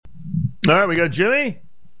All right, we got Jimmy.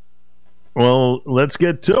 Well, let's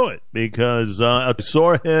get to it because I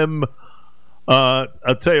saw him.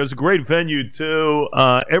 I'll tell you, it was a great venue too.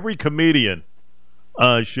 Every comedian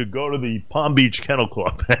should go to the Palm Beach Kennel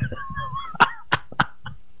Club.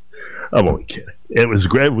 I'm only kidding. It was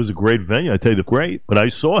great. It was a great venue. I tell you, great. But I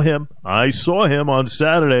saw him. On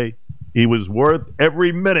Saturday. He was worth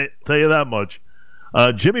every minute. Tell you that much.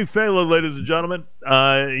 Jimmy Failla, ladies and gentlemen.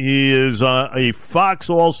 He is a Fox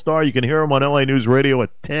All-Star. You can hear him on LA News Radio at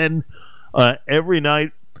 10 every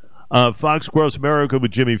night. Fox Across America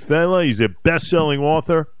with Jimmy Failla. He's a best-selling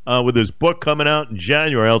author with his book coming out in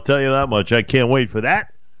January. I'll tell you that much. I can't wait for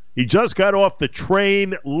that. He just got off the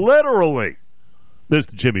train, literally.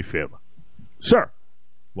 Mr. Jimmy Failla. Sir,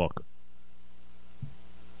 welcome.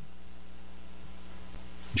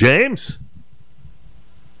 James?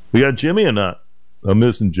 We got Jimmy or not? I'm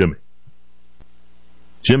missing Jimmy.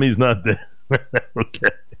 Jimmy's not there.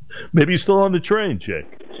 Okay. Maybe he's still on the train, Jake.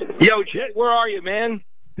 Yo, Jake, where are you, man?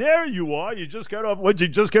 There you are. You just got off. What, did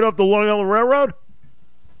you just get off the Long Island Railroad?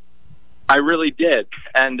 I really did.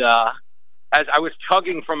 And as I was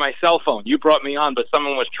tugging for my cell phone, you brought me on, but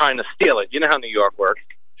someone was trying to steal it. You know how New York works.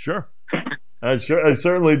 Sure. I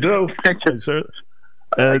certainly do. I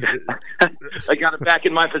got it back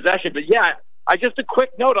in my possession. But yeah, just a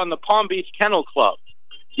quick note on the Palm Beach Kennel Club.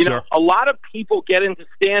 You know, a lot of people get into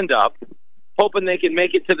stand-up hoping they can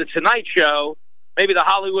make it to the Tonight Show, maybe the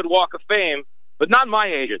Hollywood Walk of Fame, but not my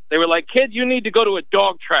agent. They were like, kid, you need to go to a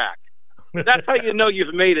dog track. That's how you know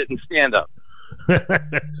you've made it in stand-up.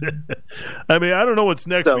 That's it. I mean, I don't know what's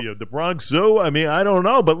next for you. The Bronx Zoo? I mean, I don't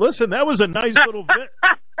know. But listen, that was a nice little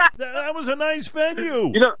that was a nice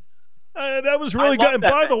venue. You know, that was really good. And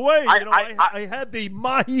by the way, I had the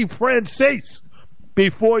Mahi Francaise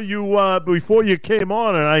before you came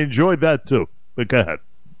on, and I enjoyed that too. But go ahead.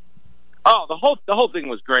 Oh, the whole thing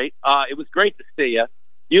was great. It was great to see you.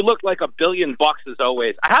 You look like $1 billion as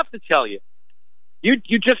always. I have to tell you, you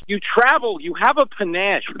travel. You have a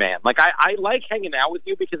panache, man. Like I like hanging out with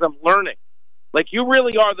you because I'm learning. Like you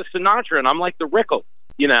really are the Sinatra, and I'm like the Rickles,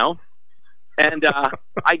 you know. And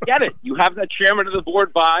I get it. You have that chairman of the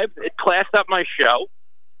board vibe. It classed up my show.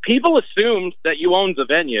 People assumed that you owned the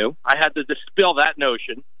venue. I had to dispel that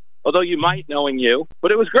notion, although you might, knowing you.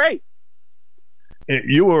 But it was great.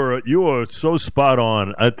 You were so spot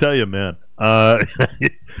on. I tell you, man.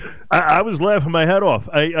 I was laughing my head off.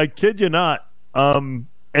 I kid you not. And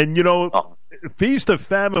you know, Feast of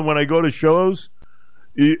Famine. When I go to shows,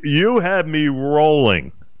 you had me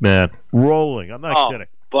rolling, man, rolling. I'm not kidding.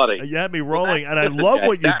 Buddy. You had me rolling, and I love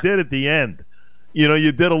what you did at the end. You know,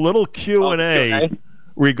 you did a little Q&A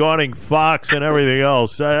regarding Fox and everything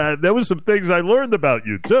else. There was some things I learned about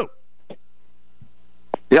you, too.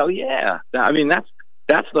 Oh, yeah. I mean, that's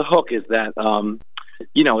the hook is that,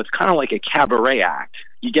 you know, it's kind of like a cabaret act.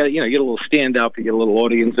 You get a little stand-up, you get a little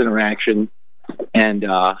audience interaction, and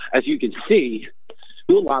as you can see,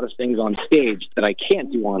 do a lot of things on stage that I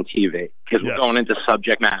can't do on TV because we're going into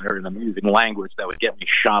subject matter and I'm using language that would get me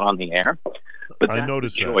shot on the air. But that's the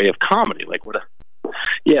joy of comedy. Like what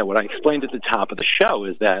I explained at the top of the show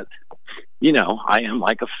is that, you know, I am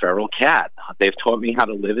like a feral cat. They've taught me how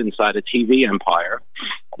to live inside a TV empire,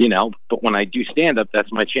 you know, but when I do stand-up,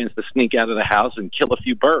 that's my chance to sneak out of the house and kill a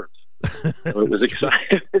few birds. So it was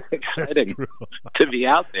exciting to be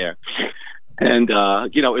out there. And,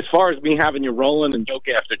 you know, as far as me having you rolling and joke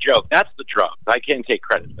after joke, that's the drug. I can't take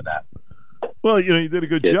credit for that. Well, you know, you did a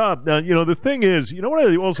good job. Now, you know, the thing is, you know what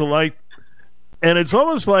I also like? And it's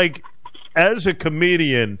almost like as a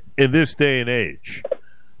comedian in this day and age,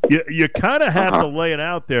 you kind of have to lay it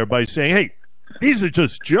out there by saying, hey, these are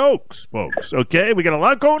just jokes, folks, okay? We got a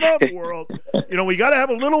lot going on in the world. You know, we got to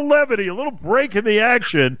have a little levity, a little break in the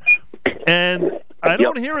action. And I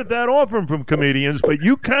don't hear it that often from comedians, but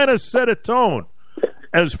you kind of set a tone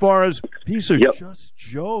as far as these are just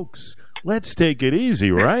jokes. Let's take it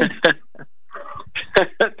easy, right?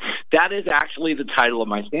 That is actually the title of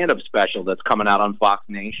my stand-up special that's coming out on Fox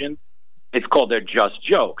Nation. It's called They're Just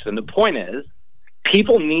Jokes. And the point is,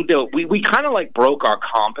 people need to, we kind of like broke our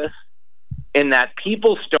compass in that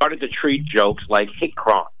people started to treat jokes like hate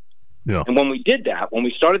crime. Yeah. And when we did that, when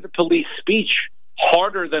we started to police speech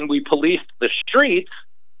harder than we policed the streets,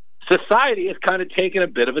 society has kind of taken a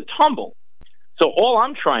bit of a tumble. So all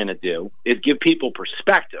I'm trying to do is give people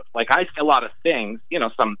perspective. Like I say a lot of things,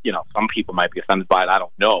 some people might be offended by it, I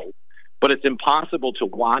don't know. But it's impossible to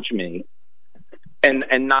watch me and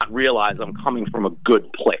not realize I'm coming from a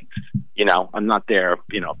good place. I'm not there,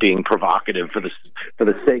 being provocative for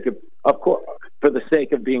the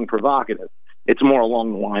sake of being provocative. It's more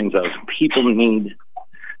along the lines of people need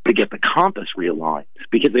to get the compass realigned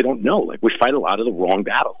because they don't know. Like, we fight a lot of the wrong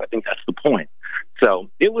battles. I think that's the point. So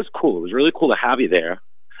it was cool. It was really cool to have you there.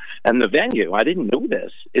 And the venue, I didn't know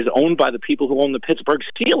this, is owned by the people who own the Pittsburgh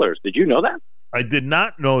Steelers. Did you know that? I did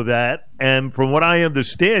not know that. And from what I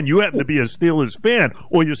understand, you happen to be a Steelers fan,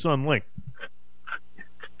 or your son Link.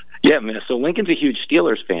 Yeah, man. So Lincoln's a huge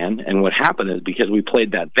Steelers fan. And what happened is because we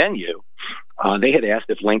played that venue, they had asked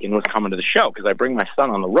if Lincoln was coming to the show because I bring my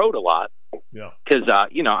son on the road a lot. Yeah. Because,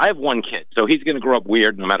 I have one kid, so he's going to grow up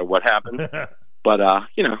weird no matter what happens. But, I'm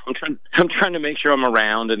trying to make sure I'm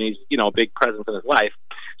around and he's, a big presence in his life.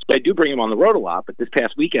 So I do bring him on the road a lot. But this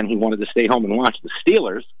past weekend, he wanted to stay home and watch the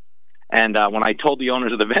Steelers. And when I told the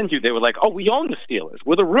owners of the venue, they were like, "Oh, we own the Steelers.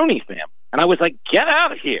 We're the Rooney family." And I was like, "Get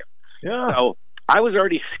out of here." Yeah. So I was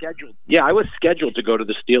already scheduled. Yeah, I was scheduled to go to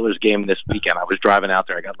the Steelers game this weekend. I was driving out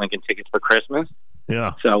there. I got Lincoln tickets for Christmas.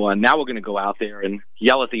 Yeah. So now we're going to go out there and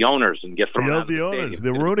yell at the owners and get thrown out of the owners,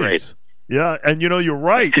 stadium. the Roonies. Yeah, and you're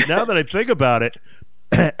right. Now that I think about it,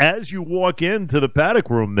 as you walk into the paddock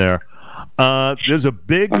room there, there's a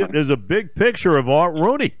big picture of Art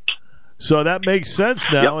Rooney. So that makes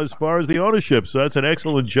sense now as far as the ownership. So that's an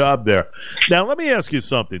excellent job there. Now, let me ask you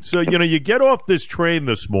something. So, you get off this train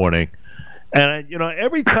this morning, and,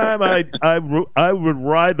 every time I would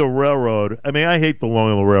ride the railroad, I mean, I hate the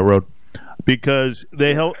Long Island Railroad because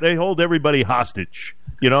they hold everybody hostage.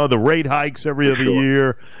 The rate hikes every other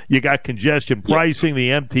year. You got congestion pricing, the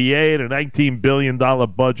MTA, and a $19 billion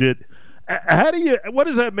budget. What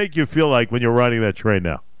does that make you feel like when you're riding that train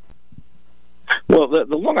now? Well,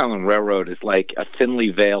 the Long Island Railroad is like a thinly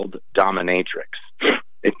veiled dominatrix.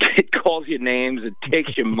 It calls you names. It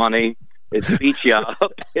takes your money. It beats you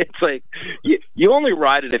up. It's like you only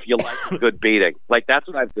ride it if you like a good beating. Like, that's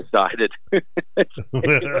what I've decided.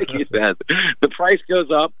 Like you said, the price goes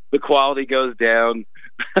up, the quality goes down.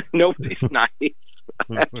 Nobody's nice.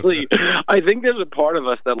 Actually, I think there's a part of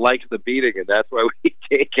us that likes the beating, and that's why we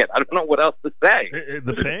take it. I don't know what else to say.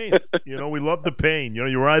 The pain. We love the pain.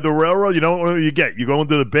 You ride the railroad, you don't know what you get. You go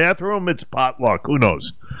into the bathroom, it's potluck. Who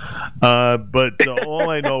knows? But all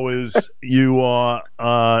I know is you are,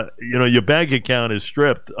 your bank account is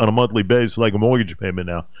stripped on a monthly basis like a mortgage payment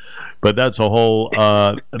now. But that's a whole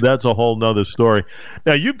nother story.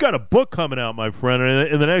 Now, you've got a book coming out, my friend,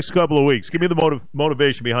 in the next couple of weeks. Give me the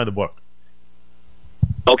motivation behind the book.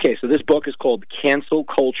 Okay, so this book is called Cancel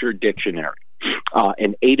Culture Dictionary,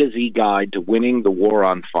 an A to Z guide to winning the war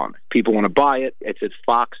on fun. If people want to buy it, it's at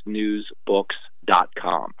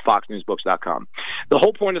foxnewsbooks.com, foxnewsbooks.com. The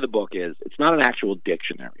whole point of the book is it's not an actual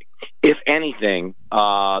dictionary. If anything,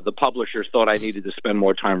 the publishers thought I needed to spend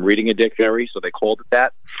more time reading a dictionary, so they called it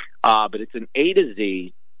that. But it's an A to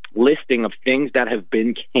Z listing of things that have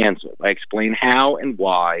been canceled. I explain how and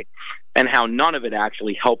why, and how none of it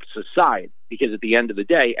actually helps society. Because at the end of the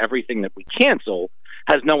day, everything that we cancel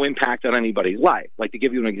has no impact on anybody's life. Like, to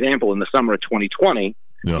give you an example, in the summer of 2020,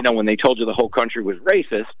 when they told you the whole country was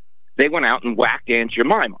racist, they went out and whacked Aunt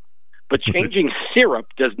Jemima. But changing syrup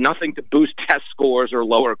does nothing to boost test scores or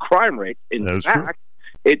lower crime rates. In fact,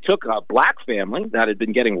 it took a black family that had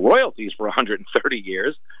been getting royalties for 130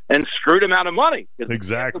 years and screwed them out of money.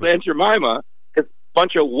 Exactly. Aunt Jemima, because a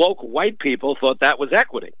bunch of woke white people thought that was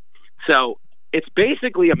equity. So it's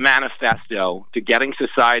basically a manifesto to getting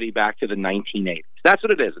society back to the 1980s. That's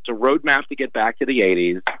what it is. It's a roadmap to get back to the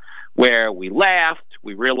 80s, where we laughed,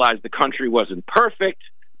 we realized the country wasn't perfect,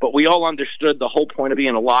 but we all understood the whole point of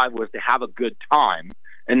being alive was to have a good time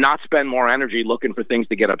and not spend more energy looking for things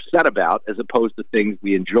to get upset about as opposed to things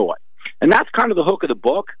we enjoy. And that's kind of the hook of the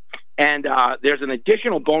book. And there's an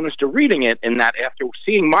additional bonus to reading it, in that after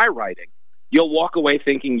seeing my writing, you'll walk away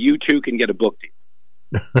thinking you too can get a book deal.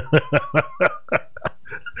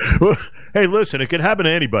 Hey, listen, it can happen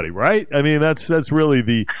to anybody, right? I mean, that's really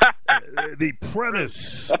the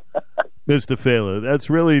premise, Mr. Failla. That's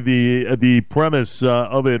really the premise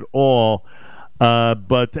of it all.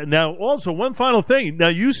 But now, also, one final thing. Now,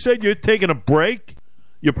 you said you're taking a break.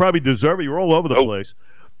 You probably deserve it. You're all over the place.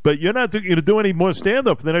 But you're not going to do any more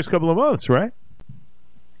stand-up for the next couple of months, right?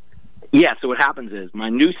 Yeah, so what happens is my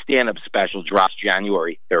new stand-up special drops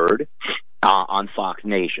January 3rd. On Fox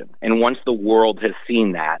Nation. And once the world has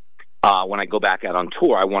seen that, when I go back out on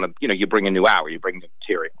tour, I want to, you bring a new hour, you bring new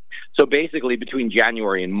material. So basically, between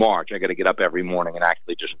January and March, I got to get up every morning and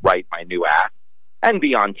actually just write my new act and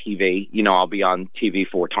be on TV. I'll be on TV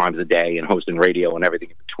 4 times a day and hosting radio and everything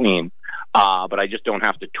in between. But I just don't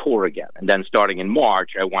have to tour again. And then starting in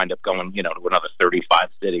March, I wind up going, to another 35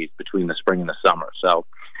 cities between the spring and the summer. So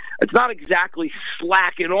it's not exactly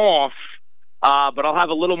slacking off, but I'll have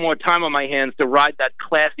a little more time on my hands to ride that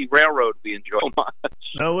classy railroad we enjoy so much.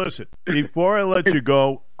 Now, listen, before I let you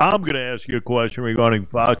go, I'm going to ask you a question regarding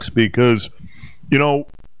Fox because,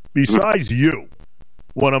 besides you,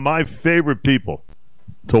 one of my favorite people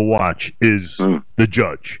to watch is the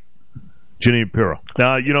judge, Jeanine Pirro.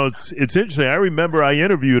 Now, it's interesting. I remember I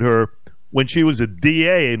interviewed her when she was a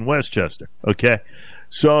DA in Westchester, okay?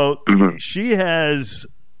 So she has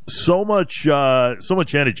so much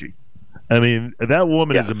energy. I mean, that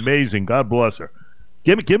woman is amazing. God bless her.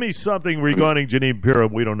 Give me something regarding Jeanine Pirro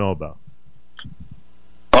we don't know about.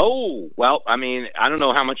 Oh, well, I mean, I don't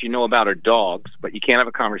know how much you know about her dogs, but you can't have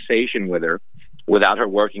a conversation with her without her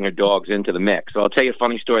working her dogs into the mix. So I'll tell you a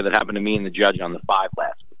funny story that happened to me and the judge on the 5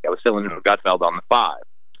 last week. I was filling in for Gutfeld on the 5.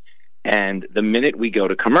 And the minute we go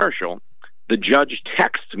to commercial, the judge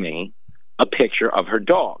texts me a picture of her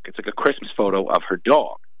dog. It's like a Christmas photo of her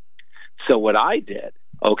dog. So what I did,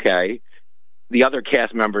 the other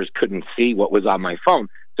cast members couldn't see what was on my phone.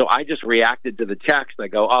 So I just reacted to the text. I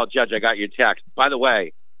go, "Oh, Judge, I got your text. By the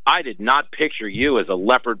way, I did not picture you as a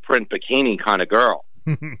leopard print bikini kind of girl."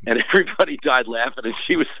 And everybody died laughing, and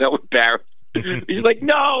she was so embarrassed. She's like,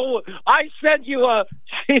 "No, I sent you a."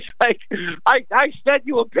 She's like, "I sent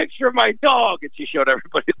you a picture of my dog," and she showed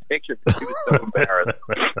everybody the picture because she was so embarrassed.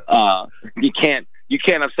 You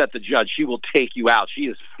can't upset the judge. She will take you out. She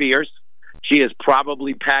is fierce. She is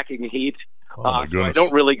probably packing heat. So I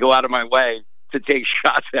don't really go out of my way to take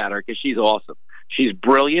shots at her because she's awesome. She's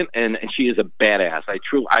brilliant and she is a badass.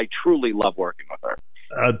 I truly love working with her.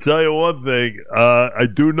 I'll tell you one thing. I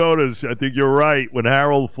do notice, I think you're right, when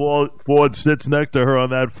Harold Ford sits next to her on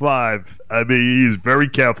that 5, I mean, he's very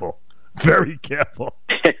careful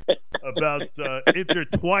about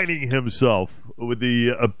intertwining himself with the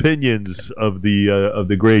opinions of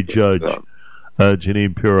the great judge,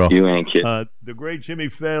 Jeanine Pirro. You ain't kidding. The great Jimmy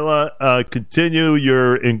Failla, continue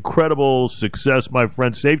your incredible success, my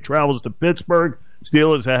friend. Safe travels to Pittsburgh.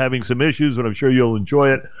 Steelers are having some issues, but I'm sure you'll enjoy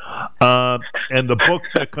it. And the book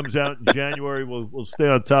that comes out in January, we'll stay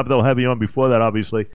on top. They'll have you on before that, obviously.